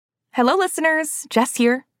Hello, listeners. Jess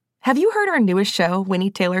here. Have you heard our newest show, Winnie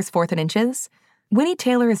Taylor's 4th and Inches? Winnie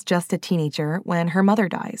Taylor is just a teenager when her mother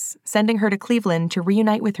dies, sending her to Cleveland to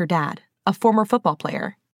reunite with her dad, a former football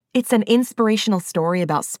player. It's an inspirational story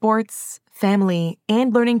about sports, family,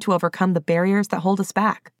 and learning to overcome the barriers that hold us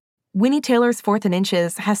back. Winnie Taylor's 4th and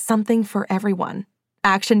Inches has something for everyone.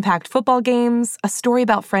 Action-packed football games, a story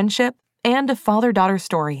about friendship, and a father-daughter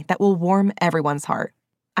story that will warm everyone's heart.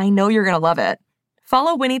 I know you're going to love it.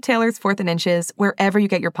 Follow Winnie Taylor's 4th and Inches wherever you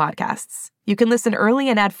get your podcasts. You can listen early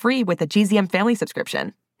and ad-free with a GZM family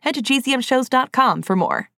subscription. Head to gzmshows.com for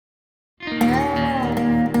more.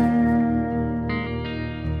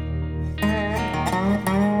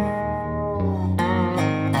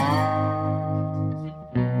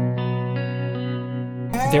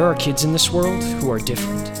 There are kids in this world who are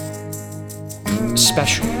different.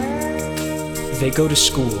 Special. They go to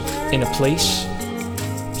school in a place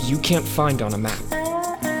you can't find on a map.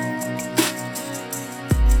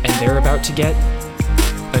 And they're about to get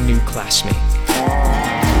a new classmate.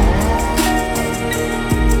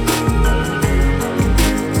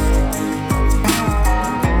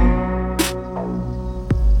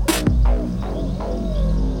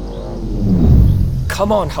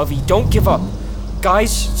 Come on, Hovey, don't give up.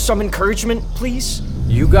 Guys, some encouragement, please?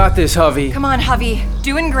 You got this, Hovey. Come on, Hovey.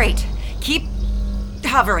 Doing great. Keep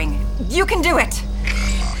hovering. You can do it.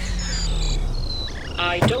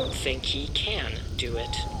 I don't think he can do it.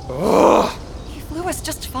 Ugh. He flew us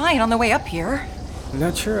just fine on the way up here.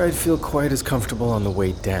 Not sure I'd feel quite as comfortable on the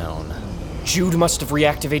way down. Jude must have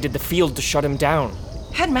reactivated the field to shut him down.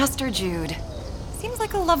 Headmaster Jude. Seems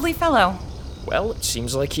like a lovely fellow. Well, it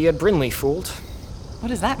seems like he had Brinley fooled. What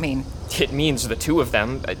does that mean? It means the two of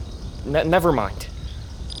them. Never mind.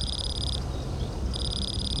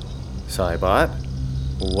 Cybot,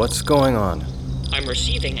 what's going on? I'm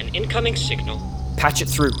receiving an incoming signal. Patch it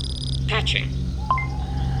through. Patching.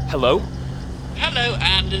 Hello? Hello,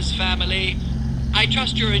 Anders family. I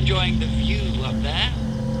trust you're enjoying the view up there.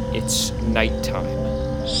 It's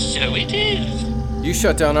nighttime. So it is. You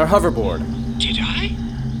shut down our hoverboard. Did I?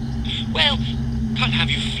 Well, can't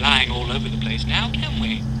have you flying all over the place now, can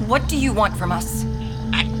we? What do you want from us?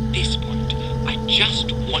 At this point, I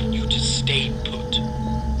just want you to stay put.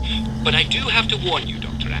 But I do have to warn you,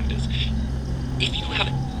 Dr. Anders. If you have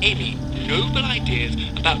any noble ideas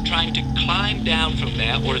about trying to climb down from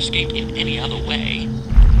there or escape in any other way,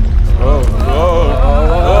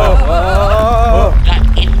 that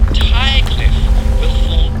entire cliff will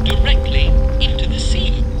fall directly into the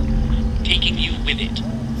sea, taking you with it.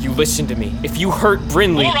 You listen to me. If you hurt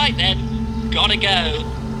Brinley... All right then. Gotta go.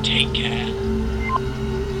 Take care.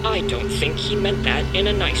 I don't think he meant that in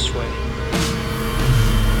a nice way.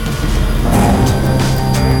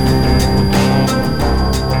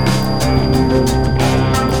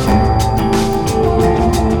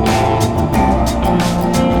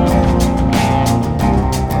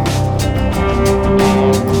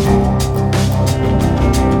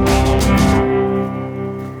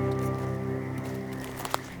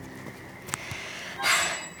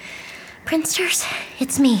 Prinsters,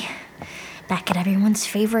 it's me. Back at everyone's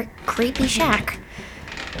favorite creepy shack.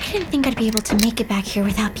 I didn't think I'd be able to make it back here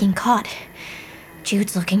without being caught.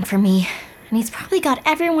 Jude's looking for me, and he's probably got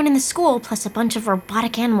everyone in the school plus a bunch of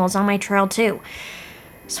robotic animals on my trail too.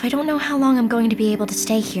 So I don't know how long I'm going to be able to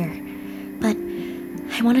stay here. But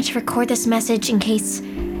I wanted to record this message in case.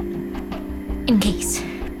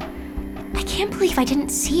 I can't believe I didn't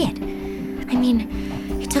see it. I mean,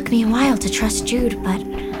 it took me a while to trust Jude, but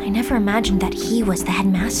I never imagined that he was the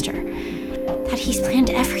headmaster. That he's planned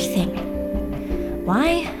everything.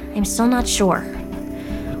 Why? I'm still not sure.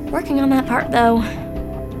 Working on that part, though.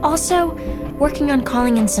 Also, working on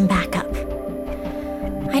calling in some backup.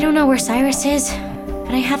 I don't know where Cyrus is,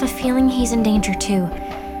 but I have a feeling he's in danger too.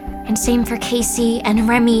 And same for Casey and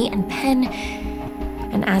Remy and Penn.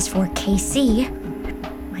 And as for KC,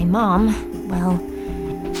 my mom, well,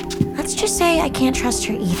 let's just say I can't trust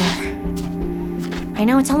her either. I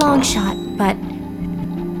know it's a long shot, but...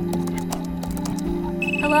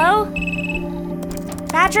 Hello?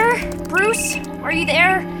 Badger? Bruce? Are you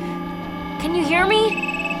there? Can you hear me?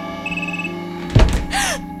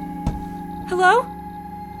 Hello?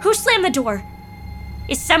 Who slammed the door?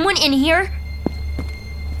 Is someone in here?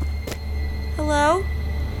 Hello?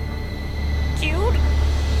 Jude?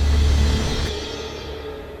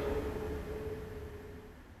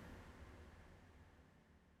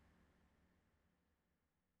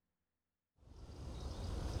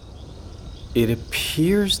 It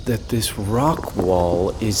appears that this rock wall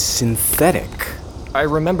is synthetic. I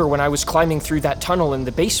remember when I was climbing through that tunnel in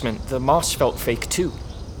the basement, the moss felt fake too.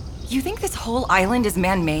 You think this whole island is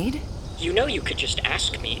man-made? You know you could just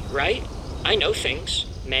ask me, right? I know things.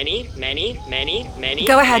 Many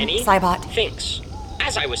Go ahead, many Cybot. things.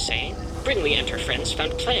 As I was saying, Brinley and her friends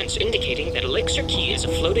found plans indicating that Elixir Key is a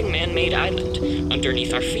floating man-made island.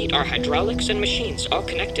 Underneath our feet are hydraulics and machines, all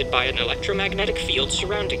connected by an electromagnetic field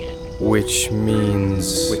surrounding it. Which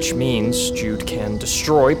means... Which means Jude can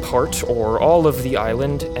destroy part or all of the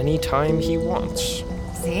island anytime he wants.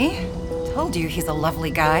 See? Told you he's a lovely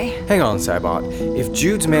guy. Hang on, Cybot. If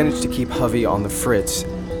Jude's managed to keep Hovey on the fritz,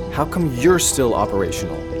 how come you're still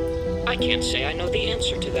operational? I can't say I know the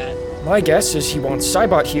answer to that. My guess is he wants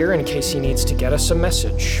Cybot here in case he needs to get us a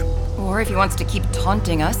message. Or if he wants to keep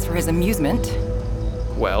taunting us for his amusement.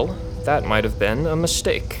 Well, that might have been a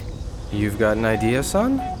mistake. You've got an idea,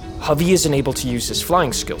 son? Hovey isn't able to use his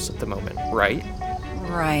flying skills at the moment, right?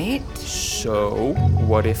 Right. So,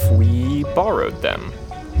 what if we borrowed them?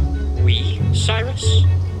 We, Cyrus?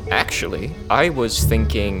 Actually, I was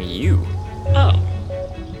thinking you. Oh.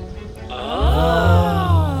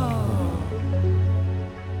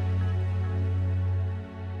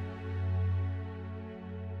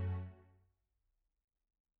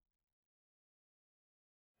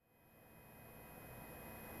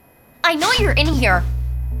 I know you're in here.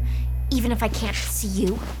 Even if I can't see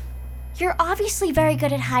you. You're obviously very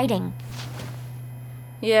good at hiding.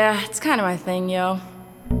 Yeah, it's kind of my thing, yo.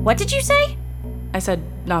 What did you say? I said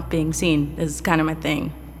not being seen is kind of my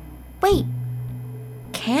thing. Wait.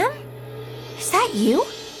 Cam? Is that you?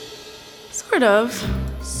 Sort of.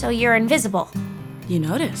 So you're invisible. You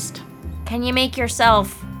noticed. Can you make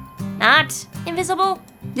yourself not invisible?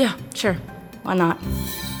 Yeah, sure. Why not?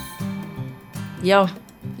 Yo.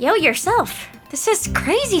 Yo, yourself. This is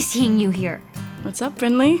crazy seeing you here. What's up,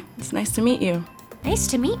 Brinley? It's nice to meet you. Nice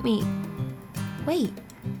to meet me. Wait,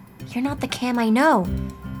 you're not the Cam I know.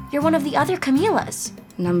 You're one of the other Camilas.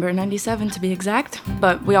 Number 97 to be exact,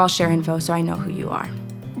 but we all share info, so I know who you are.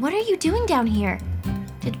 What are you doing down here?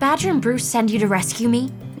 Did Badger and Bruce send you to rescue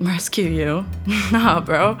me? Rescue you? Nah,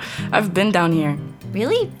 bro. I've been down here.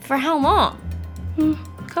 Really? For how long?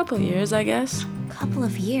 Couple years, I guess. Couple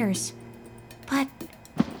of years. But...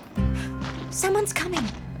 someone's coming.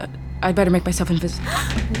 I'd better make myself invisible.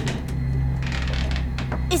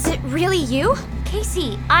 Is it really you?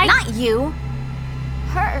 Casey, Not you.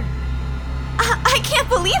 Her. I can't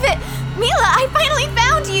believe it! Mila, I finally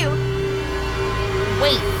found you!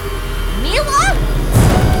 Wait, Mila?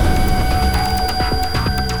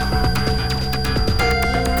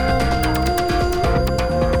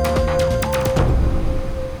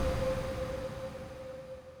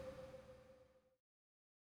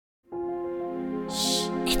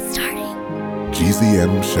 It's starting.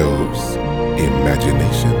 GZM shows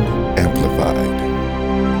Imagination Amplified.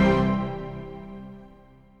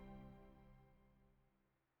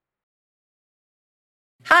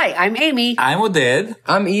 Hi, I'm Amy. I'm Oded.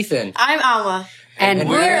 I'm Ethan. I'm Alma. And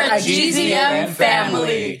we're a GZM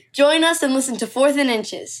family. Join us and listen to 4th and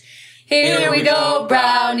Inches. Here we go,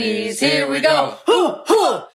 brownies, here we go. Hoo, hoo.